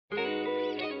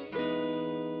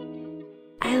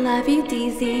I love you,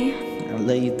 DZ. I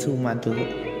love you too, my dude.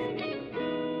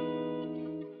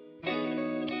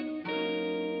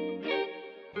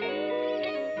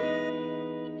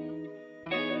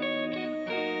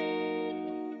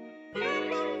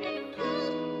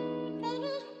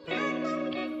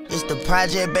 It's the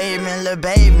project baby, little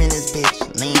baby in this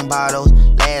bitch. Lean bottles.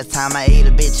 Last time I ate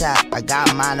a bitch out, I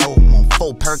got mine on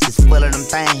 4 Perkins full of them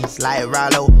things like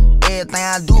Rollo. Everything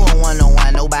I do on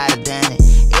one-on-one, nobody done it.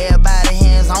 Everybody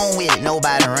hands on with it,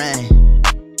 nobody running.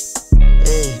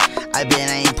 Yeah, I bet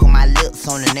I ain't put my lips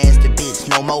on the nasty bitch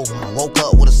no more. I woke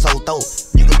up with a sore throat.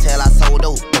 You can tell I sold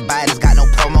dope. The body's got no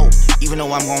promo. Even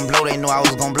though I'm gon' blow, they knew I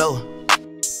was gon' blow.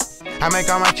 I make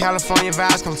all my California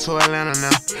vibes come to Atlanta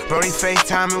now. Brody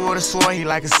FaceTime me with a sword, he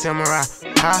like a samurai.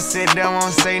 I sit there,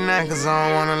 won't say nothing cause I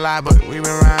don't wanna lie. But we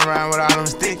been riding with all them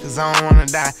sticks cause I don't wanna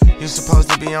die. You supposed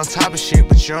to be on top of shit,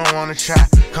 but you don't wanna try.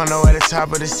 Condo at the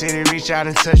top of the city, reach out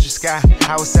and touch the sky.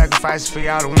 I was sacrificed for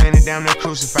y'all to win it, damn near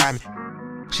crucified me.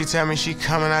 She tell me she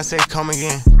coming, I say come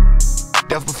again.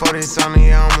 Death before this on the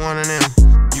year, I'm one of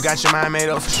them. You got your mind made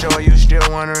up for sure, you still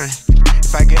wondering.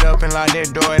 If I get up and lock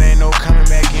that door, it ain't no coming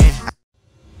back in.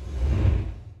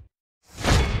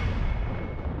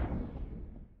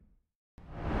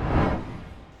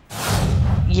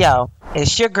 Yo,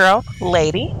 it's your girl,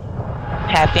 Lady.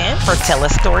 Tap in for Tell a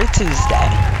Story Tuesday.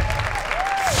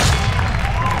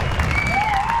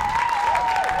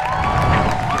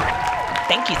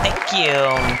 Thank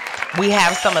you. We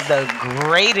have some of the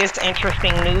greatest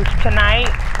interesting news tonight,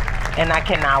 and I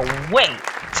cannot wait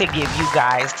to give you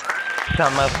guys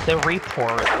some of the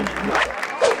report.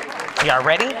 Y'all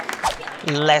ready?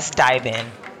 Let's dive in.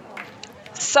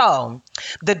 So,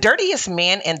 the dirtiest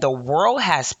man in the world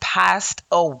has passed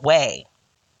away.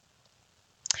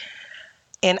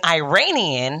 An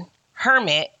Iranian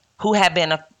hermit who had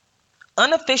been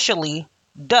unofficially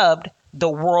dubbed the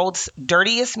world's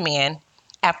dirtiest man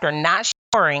after not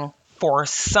showering for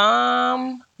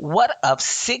somewhat of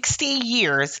 60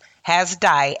 years has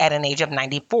died at an age of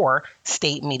 94,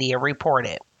 state media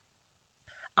reported.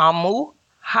 Amu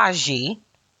Haji,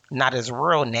 not his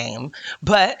real name,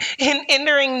 but an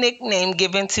endearing nickname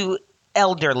given to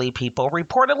elderly people,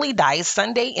 reportedly died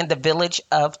Sunday in the village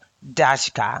of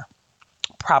Dashka.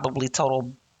 Probably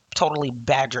totally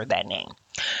badgered that name.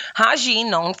 Haji,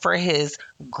 known for his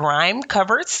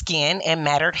grime-covered skin and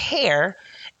matted hair,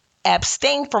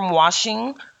 abstained from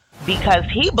washing because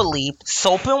he believed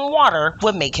soap and water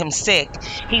would make him sick.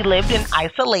 He lived in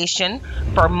isolation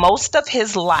for most of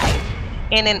his life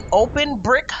in an open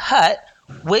brick hut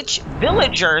which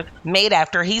villagers made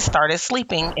after he started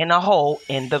sleeping in a hole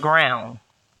in the ground.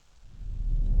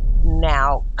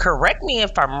 Now, correct me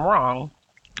if I'm wrong,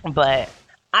 but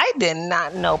I did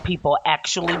not know people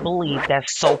actually believe that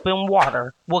soap and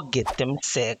water will get them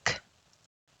sick.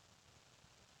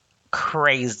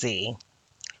 Crazy.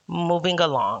 Moving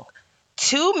along.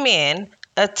 2 men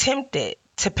attempted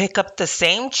to pick up the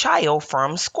same child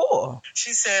from school.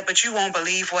 She said, but you won't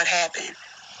believe what happened.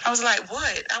 I was like,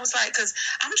 what? I was like, because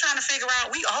I'm trying to figure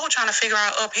out, we all trying to figure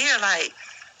out up here, like,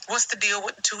 what's the deal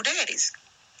with the 2 daddies?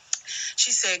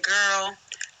 She said, girl,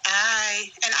 I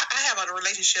have a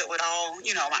relationship with all,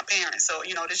 my parents. So,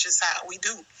 this is how we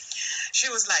do. She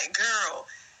was like, girl,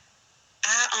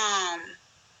 I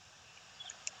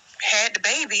had the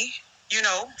baby,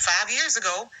 5 years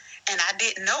ago, and I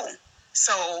didn't know.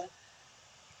 So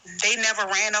they never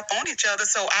ran up on each other.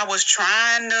 So I was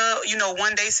trying to,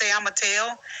 one day say I'm going to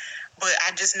tell, but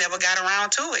I just never got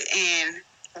around to it. And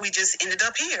we just ended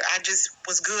up here. I just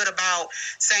was good about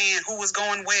saying who was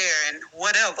going where and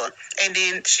whatever. And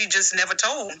then she just never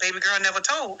told. Baby girl never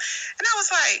told. And I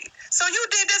was like, so you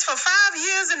did this for 5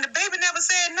 years and the baby never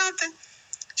said nothing?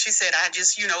 She said, I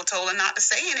just, told her not to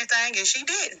say anything, and she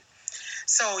didn't.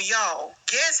 So, y'all,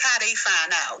 guess how they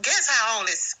find out? Guess how all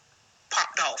this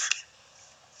popped off?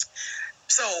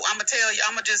 So, I'm going to tell you,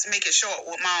 I'm going to just make it short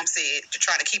what Mom said to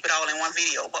try to keep it all in one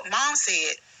video. But Mom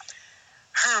said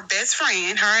her best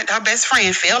friend, her best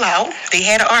friend fell out. They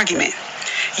had an argument.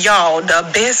 Y'all, the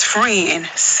best friend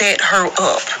set her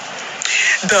up.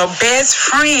 The best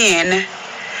friend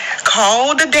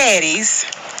called the daddies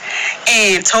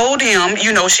and told him,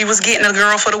 she was getting a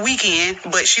girl for the weekend,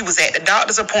 but she was at the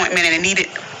doctor's appointment and needed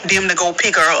them to go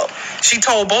pick her up. She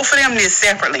told both of them this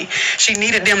separately. She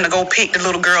needed them to go pick the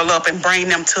little girl up and bring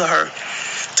them to her.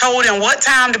 Told them what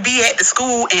time to be at the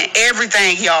school and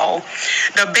everything, y'all.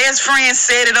 The best friend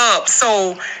set it up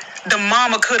so the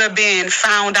mama could have been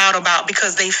found out about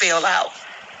because they fell out.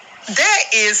 That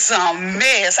is some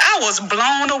mess. I was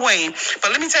blown away.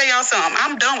 But let me tell y'all something.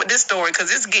 I'm done with this story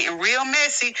because it's getting real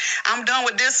messy. I'm done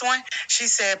with this one. She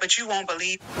said, but you won't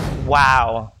believe.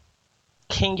 Wow.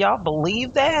 Can y'all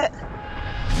believe that?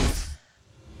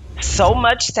 So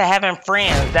much to having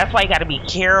friends. That's why you got to be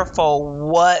careful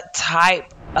what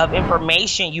type of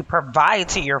information you provide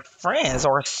to your friends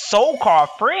or so-called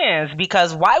friends,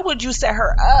 because why would you set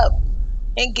her up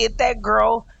and get that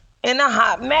girl in a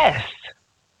hot mess?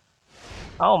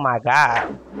 Oh my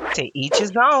God. To each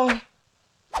his own.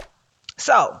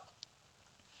 So,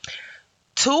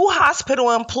 two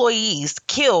hospital employees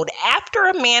killed after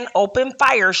a man opened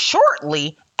fire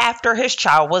shortly after his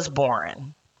child was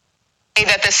born.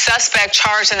 That the suspect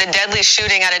charged in the deadly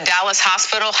shooting at a Dallas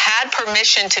hospital had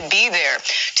permission to be there.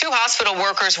 Two hospital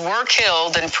workers were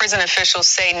killed, and prison officials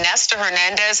say Nestor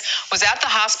Hernandez was at the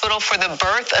hospital for the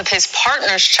birth of his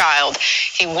partner's child.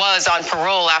 He was on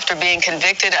parole after being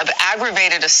convicted of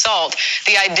aggravated assault.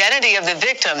 The identity of the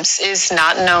victims is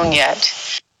not known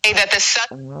yet.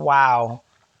 Wow.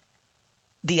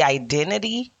 The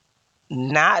identity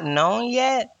not known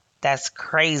yet? That's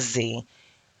crazy.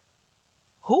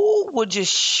 Who would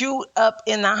just shoot up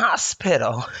in the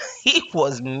hospital? He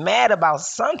was mad about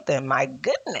something. My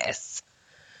goodness.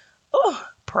 Ooh,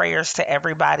 prayers to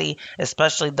everybody,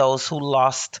 especially those who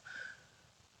lost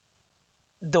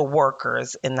the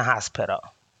workers in the hospital.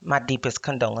 My deepest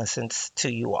condolences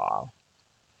to you all.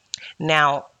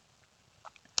 Now,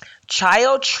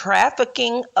 child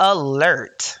trafficking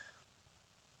alert.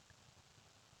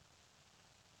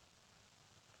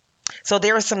 So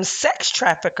there are some sex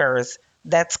traffickers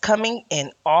that's coming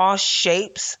in all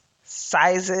shapes,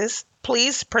 sizes.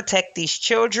 Please protect these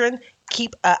children.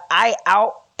 Keep an eye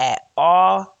out at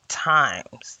all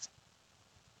times.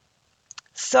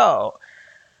 So,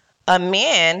 a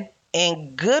man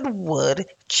in Goodwood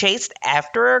chased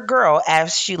after a girl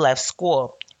as she left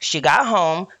school. She got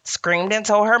home, screamed and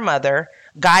told her mother.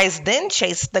 Guys then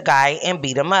chased the guy and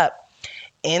beat him up.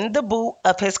 In the boot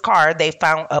of his car, they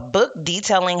found a book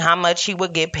detailing how much he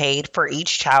would get paid for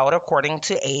each child according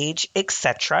to age,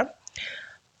 etc.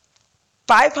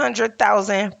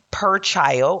 $500,000 per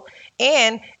child,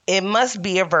 and it must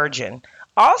be a virgin.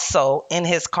 Also in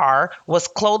his car was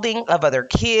clothing of other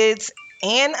kids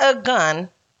and a gun.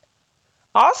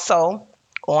 Also,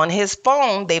 on his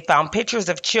phone, they found pictures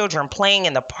of children playing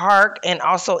in the park and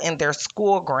also in their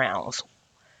school grounds.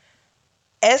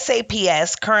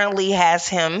 SAPS currently has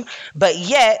him, but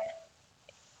yet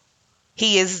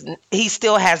he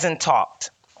still hasn't talked.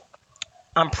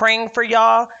 I'm praying for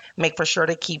y'all. Make for sure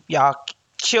to keep y'all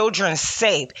children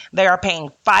safe. They are paying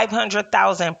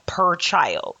 $500,000 per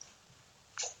child.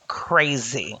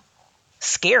 Crazy.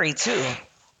 Scary too.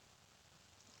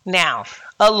 Now,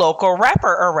 a local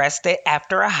rapper arrested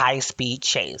after a high-speed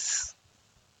chase.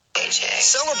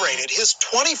 Celebrated his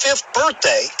 25th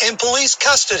birthday in police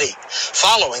custody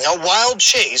following a wild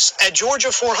chase at Georgia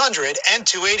 400 and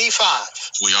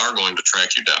 285. We are going to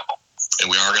track you down, and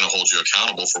we are going to hold you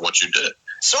accountable for what you did.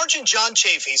 Sergeant John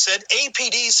Chafee said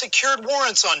APD secured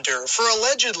warrants on Durr for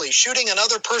allegedly shooting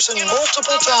another person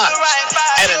multiple times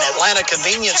at an Atlanta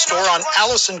convenience store on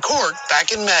Allison Court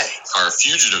back in May. Our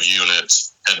fugitive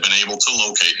units had been able to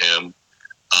locate him,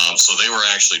 so they were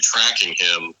actually tracking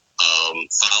him,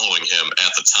 following him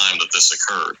at the time that this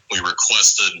occurred. We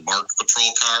requested marked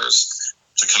patrol cars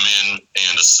to come in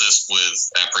and assist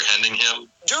with apprehending him.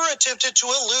 Durr attempted to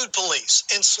elude police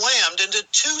and slammed into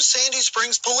two Sandy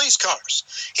Springs police cars.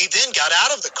 He then got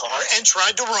out of the car and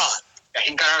tried to run.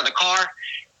 He got out of the car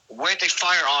with a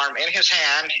firearm in his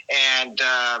hand, and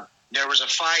there was a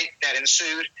fight that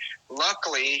ensued.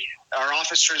 Luckily, our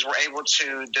officers were able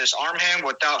to disarm him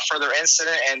without further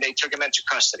incident, and they took him into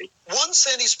custody. One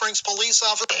Sandy Springs police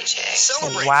officer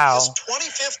celebrated his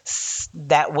 25th.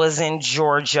 That was in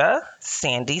Georgia,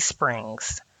 Sandy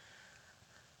Springs.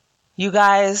 You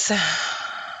guys,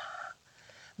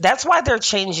 that's why they're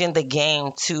changing the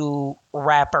game to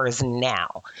rappers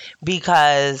now,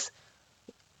 because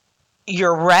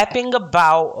you're rapping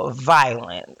about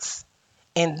violence,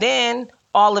 and then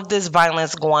all of this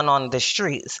violence going on in the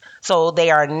streets. So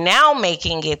they are now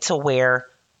making it to where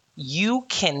you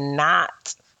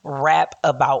cannot rap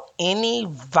about any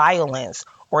violence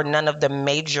or none of the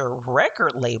major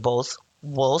record labels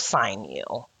will sign you.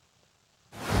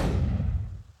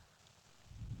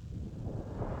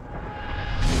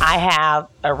 I have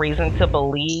a reason to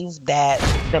believe that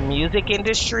the music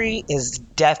industry is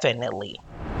definitely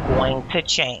going to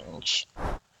change.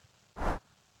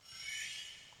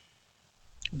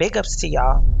 Big ups to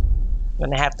y'all. I'm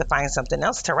going to have to find something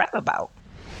else to rap about.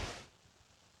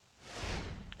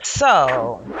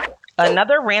 So,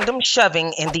 Another random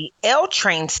shoving in the L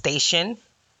train station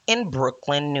in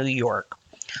Brooklyn, New York.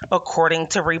 According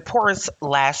to reports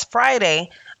last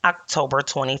Friday, October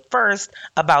 21st,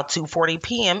 about 2:40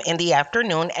 p.m. in the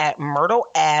afternoon at Myrtle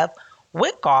Ave,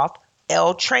 Wyckoff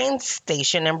L train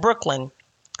station in Brooklyn.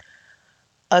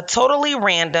 A totally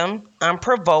random,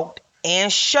 unprovoked,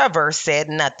 and shover said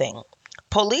nothing.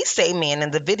 Police say man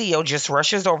in the video just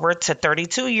rushes over to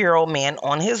 32-year-old man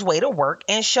on his way to work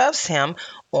and shoves him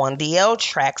on the L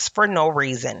tracks for no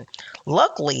reason.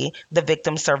 Luckily, the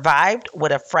victim survived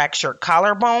with a fractured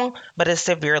collarbone but is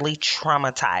severely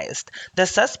traumatized. The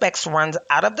suspect runs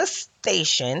out of the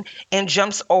station and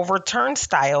jumps over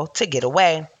turnstile to get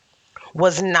away.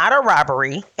 Was not a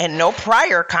robbery and no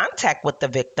prior contact with the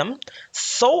victim.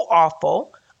 So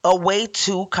awful, a way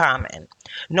too common.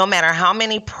 No matter how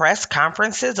many press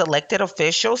conferences elected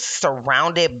officials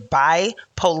surrounded by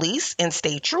police and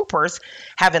state troopers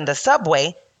have in the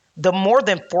subway, the more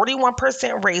than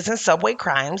 41% raise in subway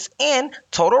crimes and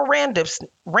total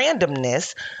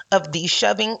randomness of these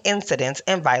shoving incidents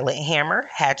and violent hammer,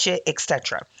 hatchet,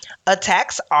 etc.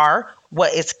 Attacks are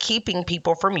what is keeping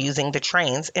people from using the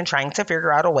trains and trying to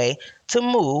figure out a way to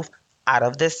move out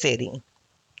of the city.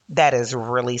 That is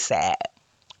really sad.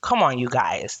 Come on, you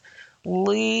guys.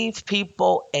 Leave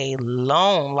people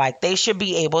alone. Like, they should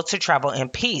be able to travel in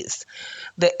peace.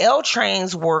 The L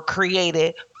trains were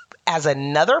created as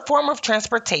another form of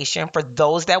transportation for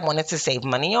those that wanted to save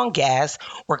money on gas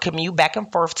or commute back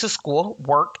and forth to school,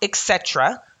 work,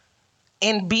 etc.,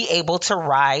 and be able to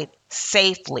ride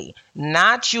safely.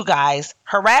 Not you guys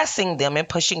harassing them and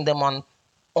pushing them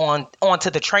onto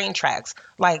the train tracks.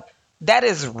 Like, that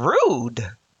is rude.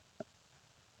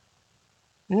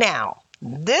 Now,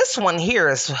 this one here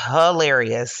is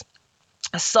hilarious.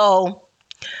 So,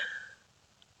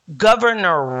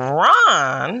 Governor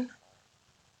Ron,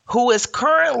 who is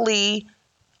currently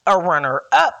a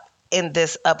runner-up in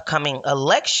this upcoming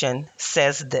election,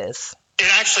 says this. And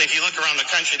actually, if you look around the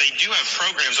country, they do have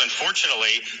programs,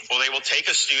 unfortunately, where they will take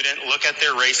a student, look at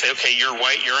their race, say, okay, you're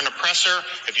white, you're an oppressor.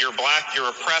 If you're black, you're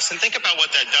oppressed. And think about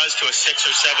what that does to a 6 or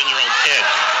 7-year-old kid.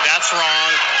 That's wrong.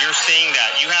 You're seeing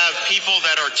that. You have people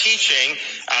that are teaching,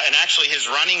 and actually his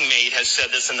running mate has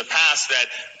said this in the past, that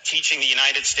teaching the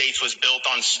United States was built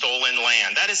on stolen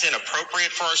land. That is inappropriate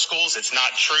for our schools. It's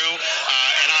not true.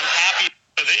 And I'm happy.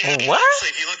 What? Actually,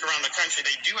 if you look around the country,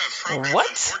 they do have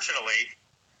programs, unfortunately.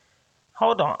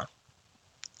 Hold on.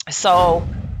 So,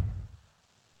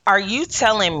 are you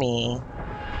telling me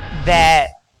that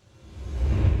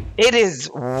it is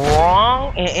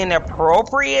wrong and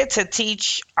inappropriate to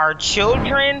teach our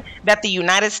children that the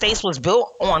United States was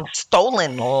built on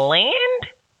stolen land?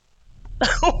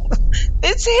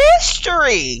 It's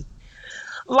history.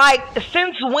 Like,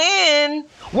 since when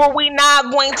were we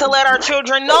not going to let our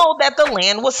children know that the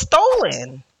land was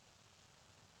stolen?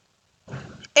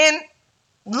 And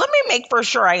let me make for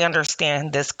sure I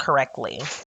understand this correctly.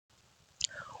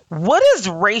 What is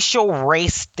racial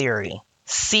race theory?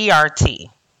 CRT.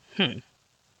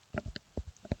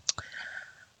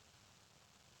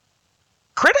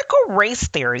 Critical race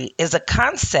theory is a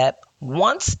concept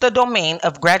once the domain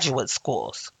of graduate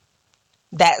schools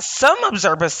that some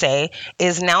observers say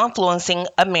is now influencing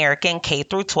American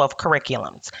K-12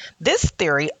 curriculums. This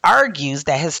theory argues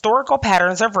that historical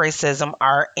patterns of racism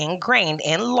are ingrained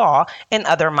in law and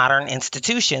other modern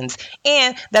institutions,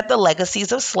 and that the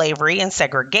legacies of slavery and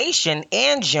segregation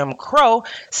and Jim Crow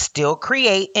still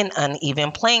create an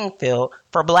uneven playing field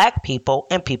for Black people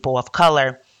and people of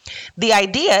color. The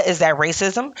idea is that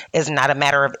racism is not a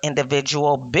matter of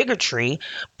individual bigotry,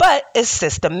 but is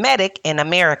systematic in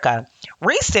America.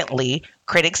 Recently,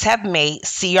 critics have made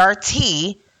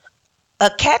CRT a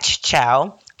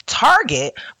catch-child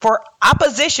target for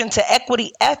opposition to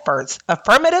equity efforts,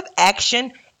 affirmative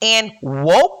action, and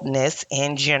wokeness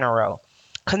in general.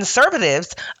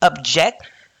 Conservatives object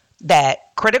that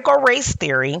critical race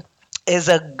theory is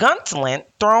a gauntlet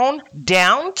thrown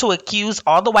down to accuse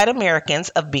all the white Americans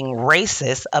of being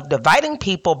racist, of dividing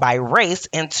people by race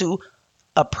into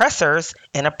oppressors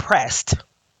and oppressed,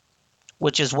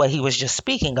 which is what he was just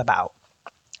speaking about.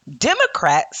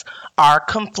 Democrats are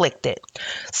conflicted,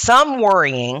 some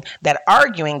worrying that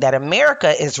arguing that America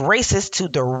is racist to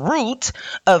the root,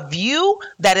 a view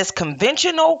that is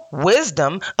conventional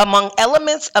wisdom among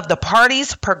elements of the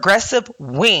party's progressive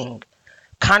wing,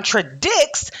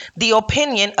 contradicts the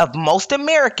opinion of most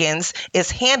Americans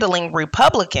is handling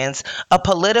Republicans a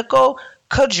political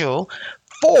cudgel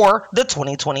for the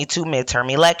 2022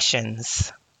 midterm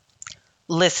elections.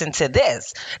 Listen to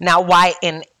this. Now, why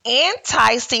an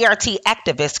anti-CRT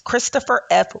activist, Christopher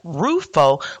F.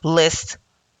 Rufo, lists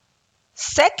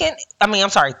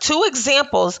Two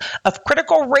examples of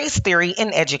critical race theory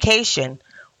in education.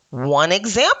 One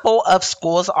example of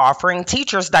schools offering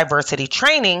teachers diversity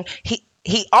training.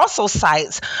 He also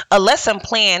cites a lesson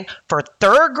plan for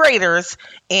third graders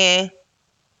in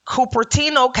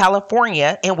Cupertino,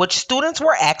 California, in which students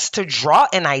were asked to draw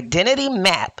an identity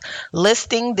map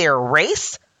listing their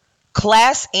race,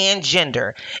 class, and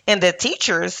gender. And the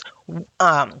teachers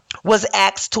was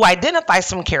asked to identify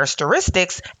some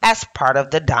characteristics as part of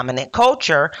the dominant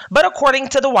culture. But according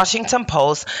to the Washington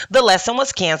Post, the lesson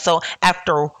was canceled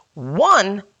after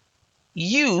one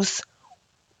use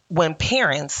when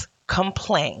parents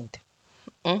complained.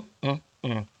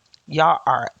 Y'all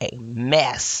are a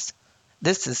mess.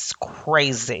 This is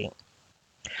crazy.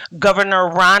 Governor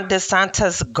Ron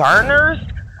DeSantis garners.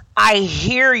 I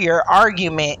hear your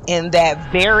argument in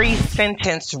that very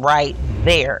sentence right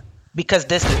there because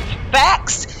this is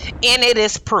facts and it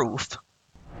is proof.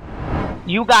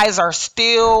 You guys are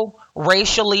still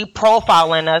racially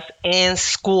profiling us in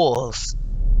schools.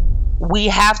 We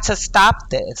have to stop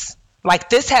this. Like,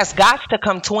 this has got to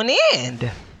come to an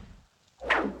end.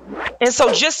 And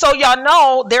so, just so y'all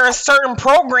know, there are certain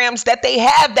programs that they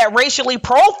have that racially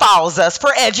profiles us for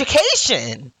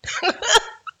education.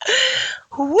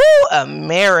 Woo,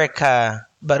 America.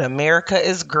 But America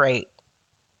is great.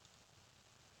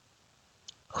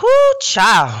 Whoo,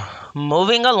 child.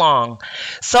 Moving along.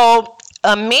 So,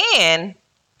 a man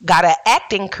got an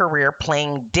acting career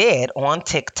playing dead on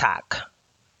TikTok.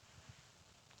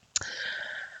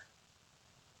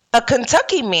 A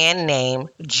Kentucky man named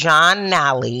John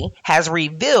Nally has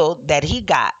revealed that he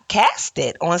got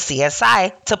casted on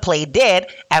CSI to play dead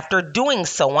after doing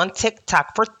so on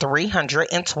TikTok for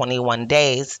 321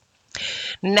 days.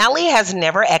 Nally has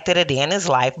never acted a day in his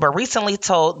life, but recently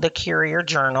told the Courier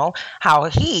Journal how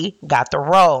he got the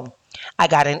role. I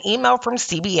got an email from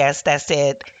CBS that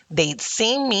said they'd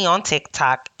seen me on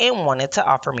TikTok and wanted to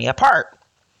offer me a part.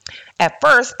 At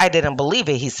first, I didn't believe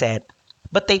it, he said.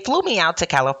 But they flew me out to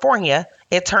California.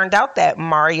 It turned out that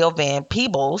Mario Van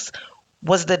Peebles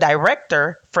was the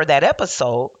director for that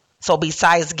episode. So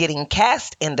besides getting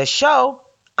cast in the show,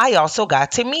 I also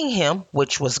got to meet him,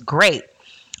 which was great.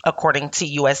 According to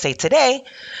USA Today,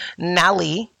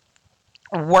 Nally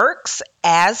works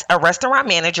as a restaurant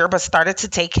manager but started to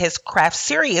take his craft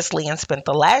seriously and spent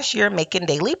the last year making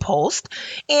daily posts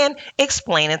and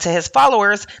explaining to his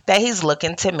followers that he's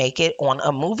looking to make it on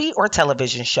a movie or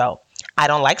television show. I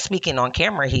don't like speaking on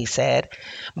camera, he said,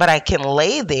 but I can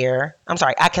lie there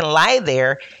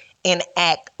and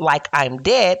act like I'm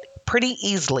dead pretty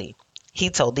easily, he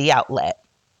told the outlet.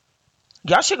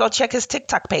 Y'all should go check his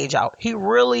TikTok page out. He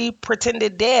really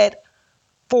pretended dead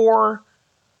for,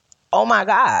 oh my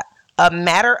God, a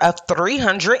matter of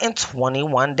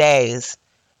 321 days.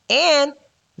 And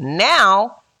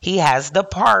now he has the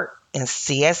part in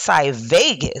CSI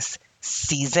Vegas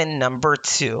season number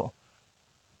 2.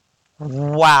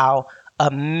 Wow,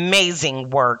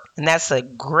 amazing work. And that's a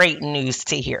great news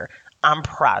to hear. I'm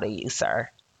proud of you, sir.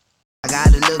 I got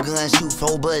a little gun, shoot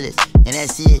 4 bullets, and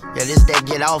that's it. Yeah, this that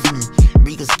get off me.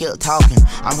 Rika skip talking.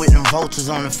 I'm with them vultures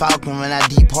on the Falcon when I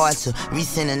depart. We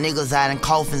sending niggas out in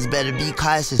coffins, better be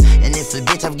cautious. And if a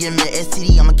bitch I'm giving me an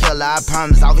STD, I'ma kill her, I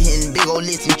promise. I'll be hitting big old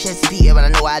lists in Chesapeake, but I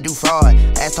know I do fraud.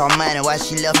 Asked her money why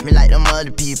she left me like them other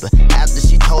people. After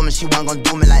she told me she wasn't gonna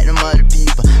do me like them other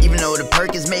people. Even though the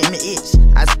Perkins make me itch,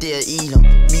 I still eat them.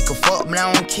 Rika fuck me,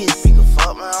 I don't kiss.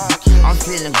 I'm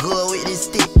feeling good with this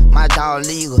stick, my dog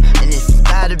legal. And if you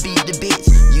gotta be the bitch,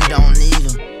 you don't need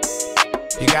them.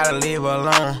 You gotta leave her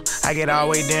alone. I get all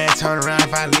the way there and turn around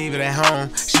if I leave it at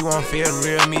home. She won't feel the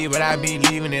real me, but I be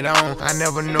leaving it on. I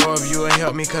never know if you will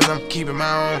help me, cause I'm keeping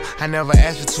my own. I never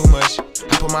asked for too much.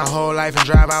 I put my whole life in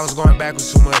drive, I was going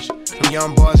backwards too much. Them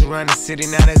young boys who run the city,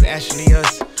 now that's actually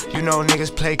us. You know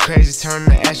niggas play crazy, turn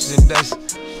to ashes and dust.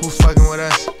 Who fucking with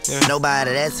us? Yeah.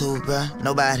 Nobody, that's who, bruh.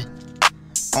 Nobody.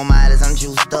 On my ass, I'm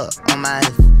juiced up. On my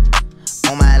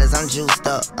ass, I'm juiced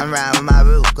up. I'm riding with my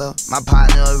Ruka. My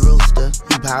partner a rooster.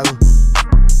 He power.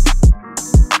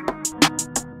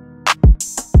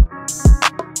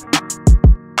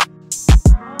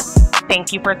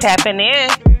 Thank you for tapping in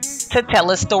to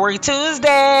Tell a Story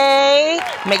Tuesday.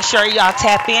 Make sure y'all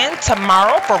tap in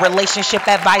tomorrow for Relationship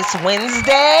Advice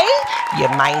Wednesday. You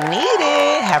might need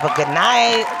it. Have a good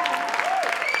night.